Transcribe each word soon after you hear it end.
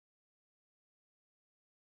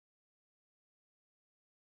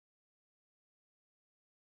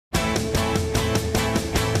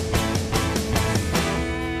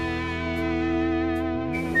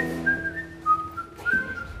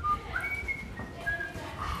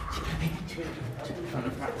Trying to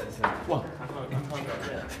practice it. One.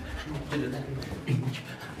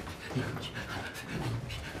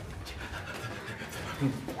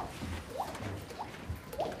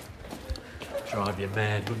 Drive you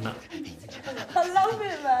mad, wouldn't it? I love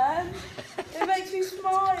it, man. It makes me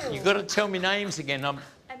smile. You've got to tell me names again. Emmy.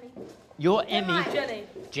 You're Emmy. Jenny.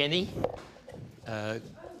 Jenny. Chloe.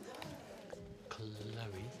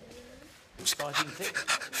 Fighting fit.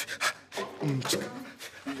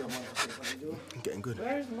 I'm getting good.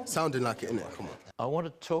 Sounding like it, innit? Come on. I want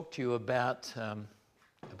to talk to you about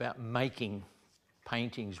making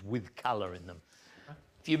paintings with colour in them.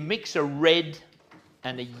 If you mix a red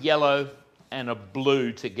and a yellow and a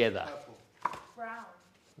blue together, Brown.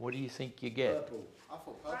 what do you think you get? Purple. I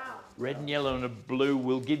thought purple. Brown. Red and yellow and a blue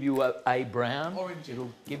will give you a brown. Orange.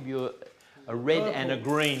 It'll give you a red and a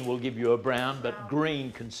green will give you a brown, but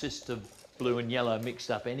green consists of blue and yellow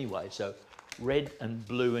mixed up anyway. So red and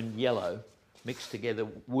blue and yellow mixed together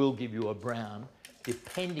will give you a brown,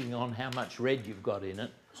 depending on how much red you've got in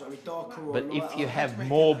it. So it'll be darker or But lighter. if you have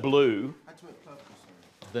more blue Had to make purple,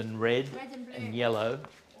 sorry. than red and yellow,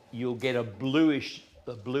 you'll get a bluish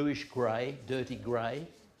grey, dirty grey.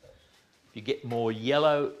 If you get more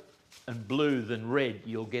yellow and blue than red,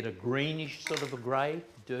 you'll get a greenish sort of a grey,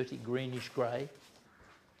 dirty greenish grey.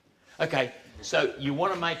 Okay, so you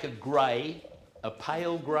want to make a grey, a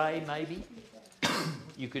pale grey maybe.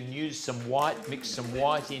 You can use some white, mix some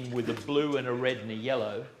white in with a blue and a red and a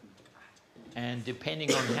yellow. And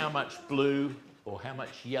depending on how much blue or how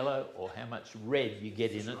much yellow or how much red you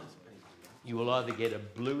get in it, you will either get a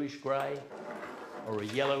bluish grey or a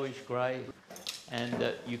yellowish grey,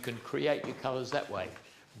 and you can create your colours that way.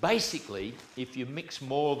 Basically, if you mix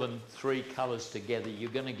more than 3 colours together,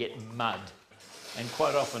 you're going to get mud. And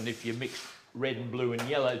quite often, if you mix red and blue and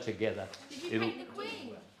yellow together, Did you paint the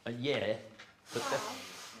Queen? Yeah, but that's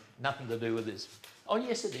nothing to do with this. Oh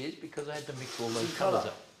yes, it is, because I had to mix all those colours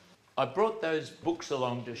up. I brought those books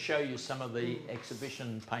along to show you some of the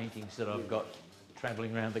exhibition paintings that I've got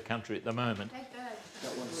travelling around the country at the moment.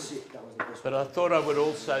 That one's sick. That was the best. But I thought I would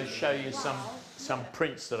also show you some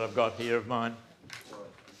prints that I've got here of mine.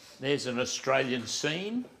 There's an Australian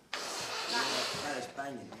scene. That is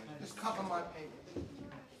banging. Just cover my paint.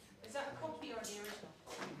 Is that a copy or the original?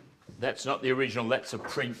 That's not the original, that's a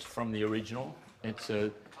print from the original. It's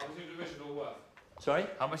a... How much is the original worth? Sorry?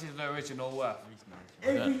 How much is the original worth?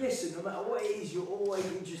 Every lesson, no matter what it is, you're always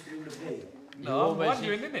interested in the paint. No, I'm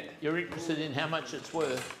wondering, isn't it? You're interested in how much it's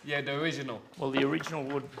worth? Yeah, the original. Well, the original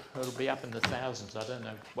it'll be up in the thousands. I don't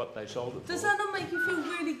know what they sold it for. Does that not make you feel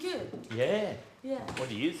really good? Yeah. Yeah. What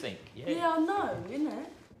do you think? Yeah, I know,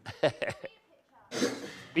 innit?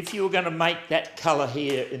 If you were going to make that colour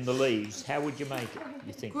here in the leaves, how would you make it,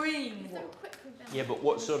 you think? Green. Yeah, but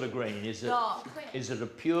what sort of green? Is it? Dark. Is it a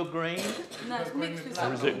pure green? No, it's mixed with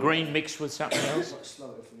Or is something. it green mixed with something else? Like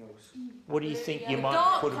slow everything else. What do you think you A might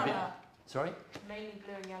dark put a bit... colour. Sorry? Mainly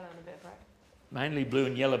blue and yellow and a bit of red. Mainly blue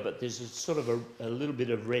and yellow, but there's a sort of a little bit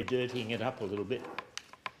of red dirtying it up a little bit.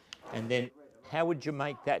 And then, how would you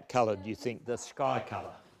make that colour, do you think, the sky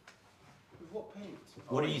colour? With what paint?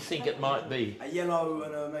 What do you think it might be? A yellow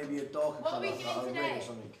and maybe a darker What are colour, we doing like a red today? or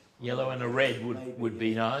something. Yellow and a red would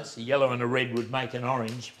be nice. A yellow and a red would make an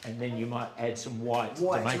orange, and then you might add some white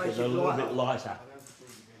to make it a little bit lighter.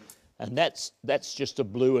 And that's just a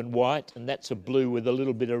blue and white, and that's a blue with a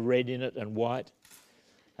little bit of red in it and white.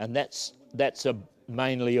 And that's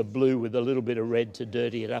mainly a blue with a little bit of red to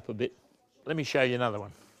dirty it up a bit. Let me show you another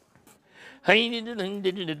one. What,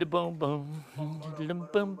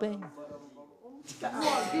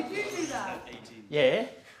 did you do that? Yeah.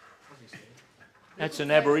 That's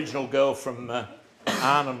an Aboriginal girl from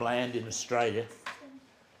Arnhem Land in Australia.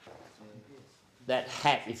 That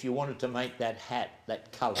hat, if you wanted to make that hat,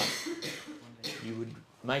 that colour, you would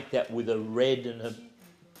make that with a red and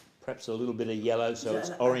perhaps a little bit of yellow, so it's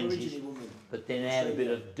orangey, but then add a bit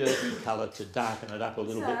of dirty colour to darken it up a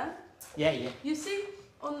little bit. Sir, Yeah. you see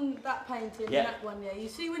on that painting, Yeah. that one, yeah, you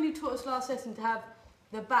see when you taught us last lesson to have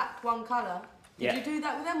the back one colour, did Yeah. you do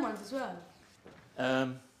that with them ones as well?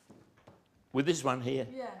 With this one here.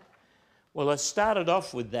 Yeah. Well, I started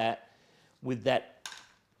off with that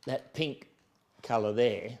pink colour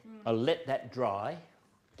there. I let that dry,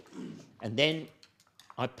 and then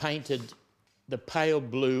I painted the pale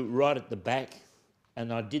blue right at the back,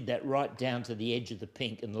 and I did that right down to the edge of the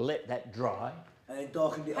pink and let that dry. And then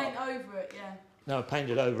darkened it Paint up. over it, yeah. No, I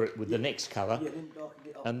painted over it with the next colour, Yeah, then darkened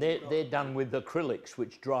it up. and they're done with acrylics,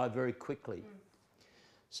 which dry very quickly.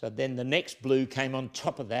 So then the next blue came on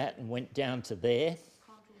top of that and went down to there.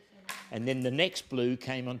 And then the next blue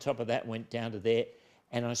came on top of that and went down to there.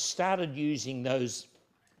 And I started using those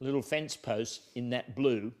little fence posts in that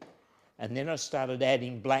blue, and then I started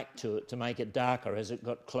adding black to it to make it darker as it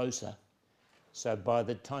got closer. So by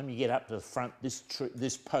the time you get up to the front,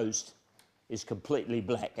 this post is completely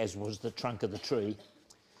black, as was the trunk of the tree,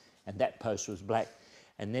 and that post was black.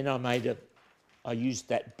 And then I used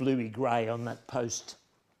that bluey grey on that post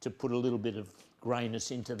to put a little bit of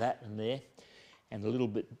greyness into that and there, and a little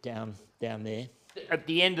bit down there. At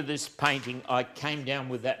the end of this painting, I came down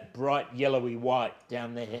with that bright yellowy white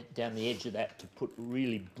down there, down the edge of that, to put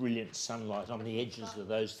really brilliant sunlight on the edges of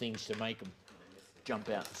those things to make them jump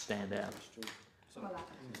out and stand out.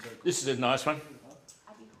 This is a nice one.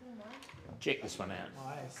 Check this one out.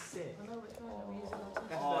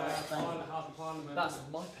 That's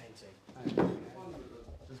my painting.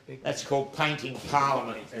 That's called Painting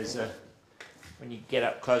Parliament. When you get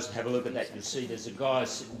up close and have a look at that, you'll see there's a guy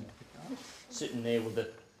sitting there with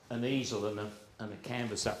an easel and a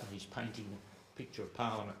canvas up, and he's painting a picture of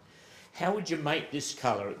Parliament. How would you make this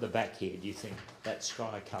colour at the back here, do you think, that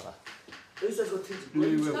sky colour? Who's that got tinted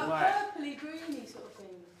Blue blue? with black. Purpley, greeny sort of thing.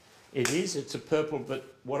 It is, it's a purple,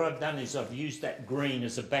 but what I've done is I've used that green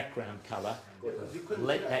as a background colour,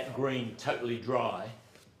 let that green totally dry,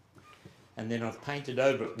 and then I've painted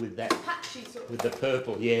over it with that, Patchy sort of with the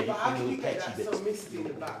purple, yeah, But how in can you little get patchy that bits. so misty in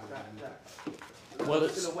the back, Well,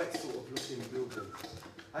 it's, silhouette sort of looking building?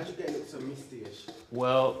 How'd you get it look so misty-ish?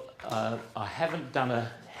 well, I haven't done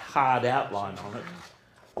a hard outline on it.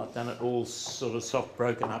 I've done it all sort of soft,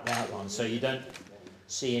 broken up outline, so you don't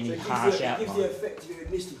see any harsh It gives outline. the effect of it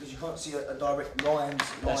misty because you can't see a direct lines.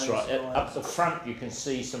 That's right. lines. Up the front, you can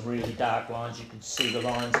see some really dark lines. You can see the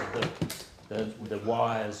lines of the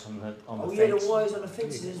wires on the Oh fence. yeah, the wires on the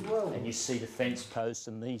fences as well. And you see the fence posts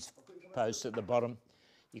and these posts at the bottom.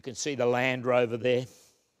 You can see the Land Rover there,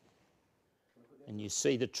 and you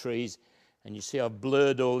see the trees, and you see I've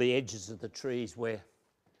blurred all the edges of the trees where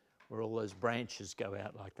all those branches go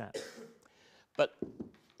out like that. But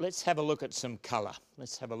let's have a look at some colour.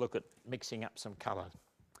 Let's have a look at mixing up some colour.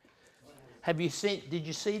 Did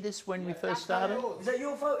you see this when we first started? Is that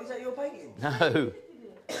your photo? Is that your painting? No.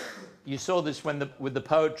 You saw this with the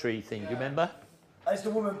poetry thing, do you remember? As the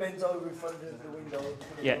woman bends over in front of the window.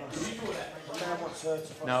 Yeah. Man wants her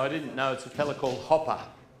to No, I didn't know. It's a fella called Hopper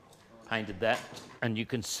painted that. And you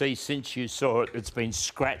can see since you saw it, it's been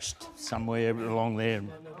scratched somewhere along there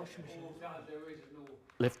and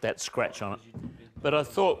left that scratch on it. But I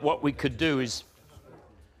thought what we could do is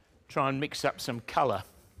try and mix up some colour.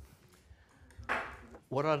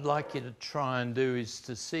 What I'd like you to try and do is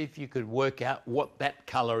to see if you could work out what that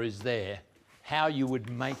colour is there, how you would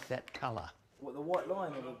make that colour. What, the white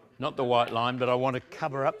line? Or the... Not the white line, but I want to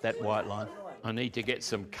cover up that white line. I need to get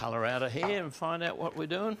some colour out of here and find out what we're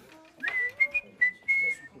doing.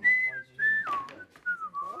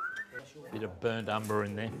 Bit of burnt umber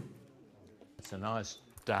in there. It's a nice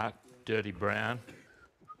dark, dirty brown.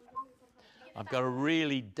 I've got a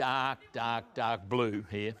really dark blue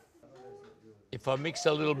here. If I mix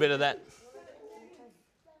a little bit of that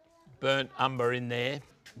burnt umber in there,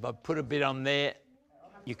 if I put a bit on there,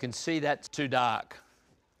 you can see that's too dark.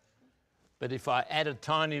 But if I add a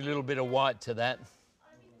tiny little bit of white to that,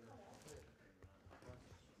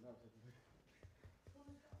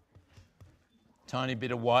 tiny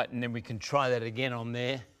bit of white, and then we can try that again on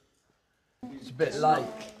there. It's a bit light.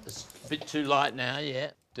 It's a bit too light now,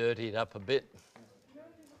 yeah. Dirty it up a bit.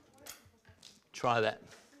 Try that.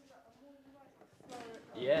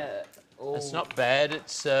 Yeah. Oh, It's not bad,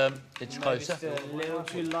 it's closer. just a little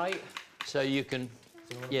too light. So you can,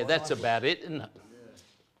 yeah, that's about it, isn't it?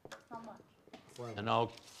 And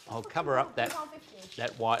I'll cover up that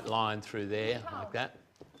white line through there, like that.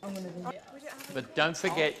 But don't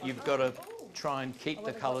forget, you've got to try and keep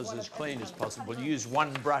the colours as clean as possible. Use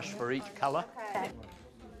one brush for each colour.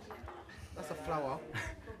 That's a flower.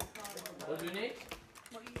 What do you need?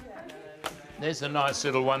 There's a nice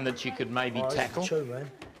little one that you could maybe tackle. Show, man.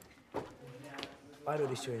 I know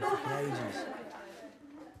this tree for ages.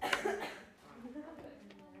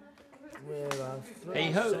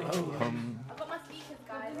 Hey ho, ho, hum. I've got my speakers,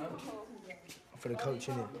 guys. For the coach,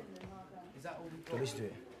 innit? Go listen to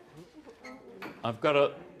it. I've got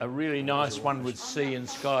a really nice one with sea and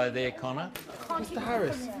sky there, Connor. Mr.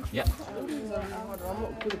 Harris, Yeah. I'm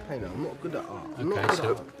not good at painting. I'm not good at art. I'm not Okay, good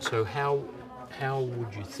at art. so how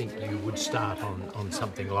would you think you would start on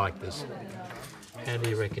something like this? How do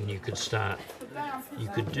you reckon you could start? You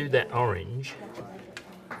could do that orange.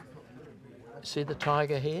 See the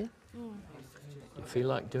tiger here? You feel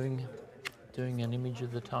like doing an image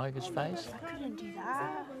of the tiger's face? I couldn't do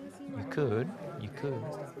that. You could. You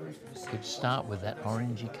could start with that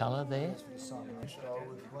orangey colour there.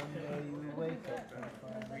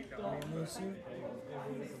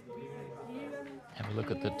 Have a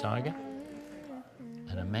look at the tiger.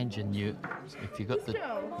 And imagine if you got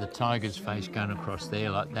the tiger's face going across there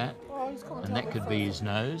like that, and that could be his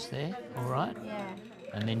nose there, all right? Yeah.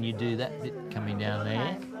 And then you do that bit coming down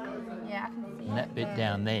there, Yeah, I can see and that bit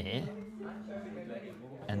down there,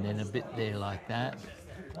 and then a bit there like that.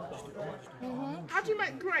 How do you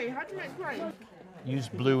make grey? How do you make grey? Use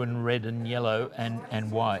blue and red and yellow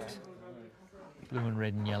and white. Blue and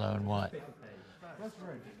red and yellow and white.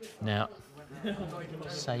 Now,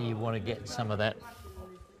 say you want to get some of that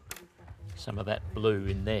blue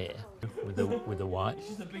in there with the white,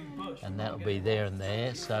 and that'll be there and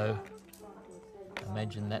there. So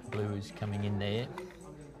imagine that blue is coming in there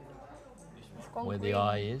where the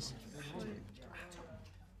eye is.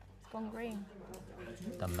 it's gone green.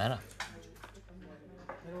 Doesn't matter.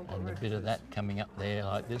 And a bit of that coming up there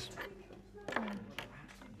like this,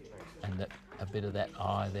 and a bit of that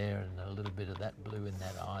eye there, and a little bit of that blue in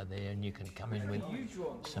that eye there, and you can come in with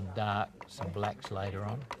some blacks later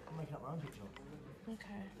on. Okay.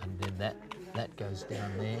 And then that goes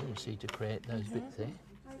down there, you see, to create those bits there.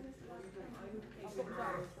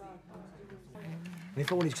 And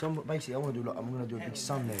if I wanted, basically I want to do I'm going to do a big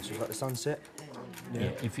sun there, so it's like the sunset. Yeah,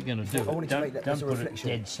 if you're going to do I wanted it, to make that don't as a put it reflection.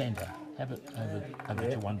 dead centre. Have it over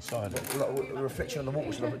to one side. Like a reflection on the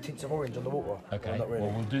water, so I put tints of orange on the water. Okay, Not really.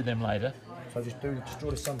 well, we'll do them later. So just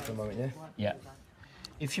draw the sun for a moment, yeah? Yeah.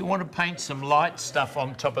 If you want to paint some light stuff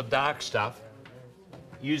on top of dark stuff,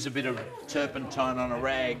 use a bit of turpentine on a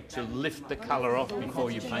rag to lift the colour off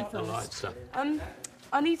before you paint the light stuff.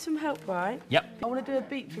 I need some help, right? Yep. I want to do a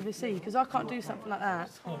beach with the sea because I can't do something like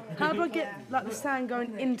that. How do I get like the sand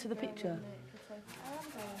going into the picture?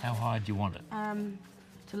 How high do you want it?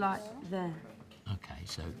 To like there. Okay,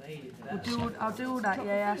 so I'll do all that.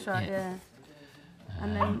 Yeah, that's right. Yeah. Yeah.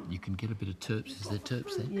 And then you can get a bit of terps. Is there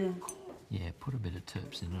terps there? yeah, Yeah, put a bit of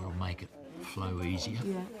terps in. It'll make it flow easier.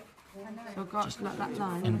 yeah. So I've got like that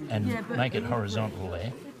line. And yeah, but make it horizontal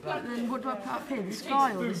there. then what do I put up here? The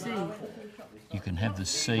sky or the sea? You can have the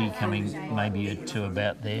sea coming maybe to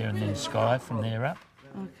about there, and then sky from there up.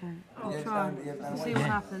 Okay, I'll try. We'll see what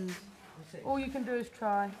happens. All you can do is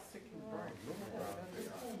try.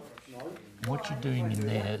 What you're doing in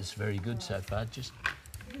there is very good so far. Just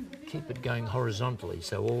keep it going horizontally,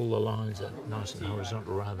 so all the lines are nice and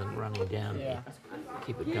horizontal rather than running down here.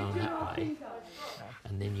 Keep it going that way,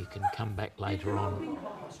 and then you can come back later on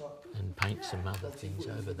and paint some other things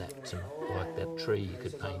over that, like that tree. You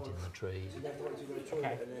could paint in the tree.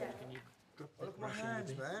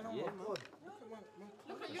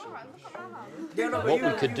 What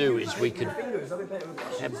we could do is we could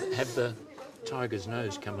have the tiger's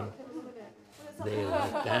nose coming there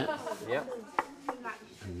like that. Yep.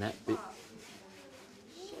 And that bit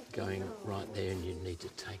going right there, and you need to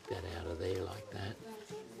take that out of there like that.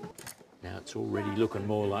 Now it's already looking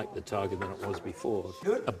more like the tiger than it was before.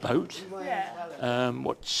 A boat? Yeah.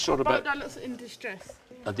 What sort of Boat boat? that looks in distress.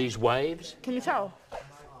 Are these waves? Can you tell?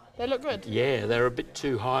 They look good. Yeah, they're a bit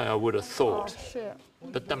too high, I would have Oh thought. shit.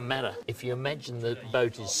 But doesn't matter. If you imagine the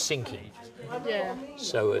boat is sinking, Yeah.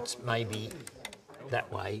 so it's maybe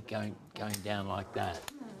that way, going down like that.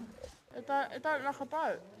 It don't look like a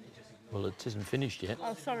boat. Well, it isn't finished yet.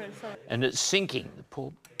 Oh, sorry. And it's sinking. The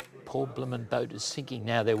poor bloomin' boat is sinking.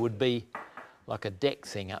 Now, there would be like a deck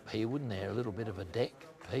thing up here, wouldn't there? A little bit of a deck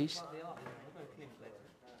piece.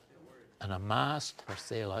 And a mast across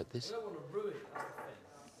there like this.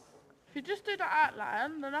 If you just do the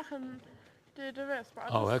outline, then I can do the rest. But I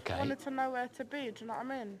Oh, just okay. wanted to know where to be, do you know what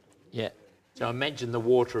I mean? Yeah. So imagine the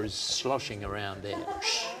water is sloshing around there.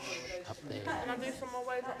 Up there. And I do some more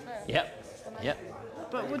waves up there. Yep. Yep.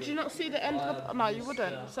 But would you not see the end of the... No, you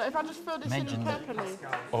wouldn't. So if I just fill this Imagine in that. purpley,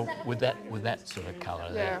 Oh, with that sort of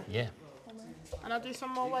colour there. Yeah. and I do some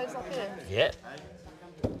more waves up here, Yeah.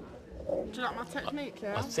 do you like my technique,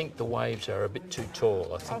 yeah? I think the waves are a bit too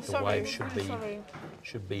tall. I think Oh, the sorry. waves Sorry.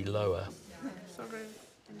 should be lower. Sorry.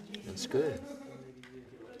 That's good.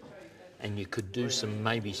 And you could do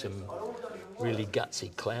maybe some really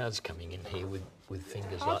gutsy clouds coming in here with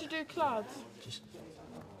fingers How like. do you do clouds? Just,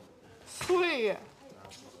 Sweet.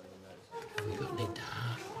 have we got any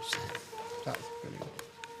dark? What's that? That's brilliant.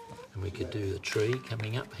 And we could do the tree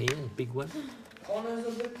coming up here, a big one.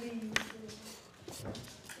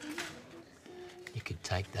 You could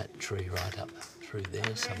take that tree right up through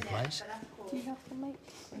there someplace. Do you have to make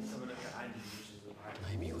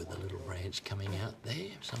Maybe with a little branch coming out there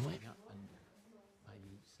somewhere. And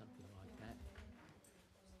maybe something like that.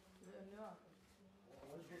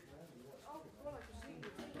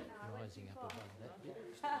 Rising up above that bit.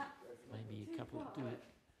 Maybe a couple do it.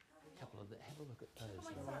 couple of have a look at those.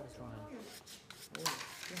 Try and...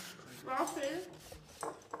 Ralphie,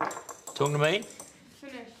 Talking to me?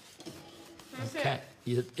 finish. That's Okay.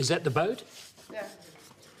 it. Is that the boat? Yeah.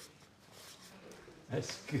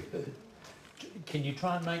 That's good. Can you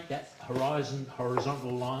try and make that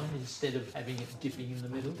horizontal line instead of having it dipping in the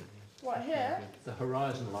middle? What, here? The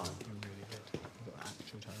horizon line.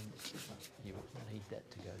 You need that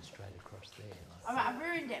to go straight across there. Like Alright, I've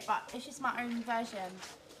ruined it, but it's just my own version.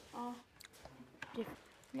 Oh.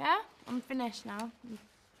 Yeah? I'm finished now.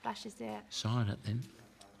 Flash is it. sign it then.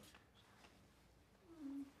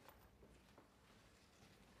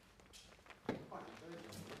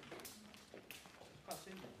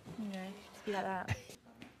 Okay, just be like that.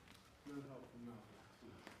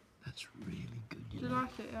 That's really good. Do you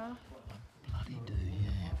like it, yeah? Bloody do,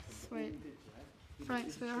 yeah. Sweet.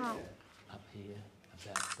 Thanks for your help. Up here,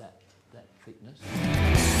 about that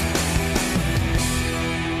thickness.